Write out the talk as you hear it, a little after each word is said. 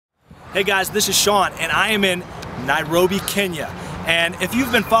Hey guys, this is Sean and I am in Nairobi, Kenya. And if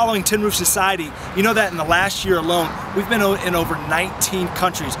you've been following Tin Roof Society, you know that in the last year alone, we've been in over 19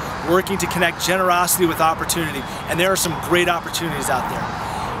 countries working to connect generosity with opportunity. And there are some great opportunities out there.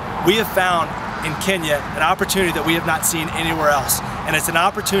 We have found in Kenya an opportunity that we have not seen anywhere else. And it's an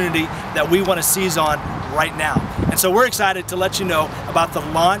opportunity that we want to seize on right now. And so we're excited to let you know about the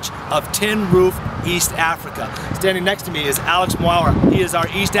launch of Tin Roof East Africa. Standing next to me is Alex Mwawar. He is our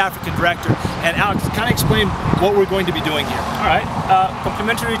East African Director. And Alex, kind of explain what we're going to be doing here. All right,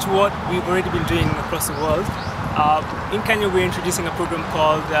 complementary to what we've already been doing across the world, in Kenya we're introducing a program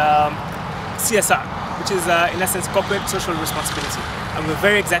called CSR, which is in essence corporate social responsibility. And we're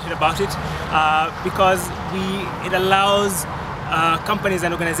very excited about it because it allows companies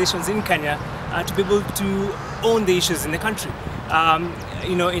and organizations in Kenya to be able to own the issues in the country.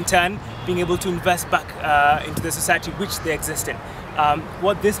 In turn, being able to invest back into the society which they exist in.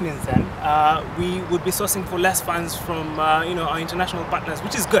 What this means then, we would be sourcing for less funds from our international partners,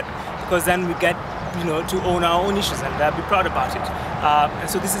 which is good because then we get to own our own issues and be proud about it. And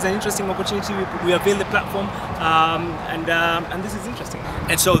so this is an interesting opportunity. We avail the platform, and this is interesting.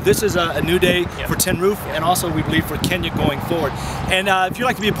 And so this is a new day for Tin Roof, and also we believe for Kenya going forward. And if you'd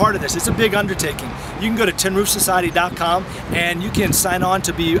like to be a part of this, it's a big undertaking. You can go to tinroofsociety.com and you can sign on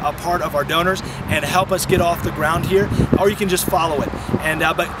to be a part of our donors and help us get off the ground here, or you can just follow it. And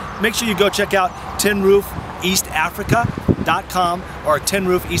but make sure you go check out tinroofeastafrica.com or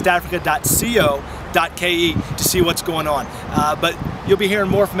tinroofeastafrica.co.ke to see what's going on. But you'll be hearing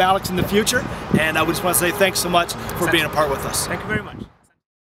more from Alex in the future, and I just want to say thanks so much for being a part with us. Thank you very much.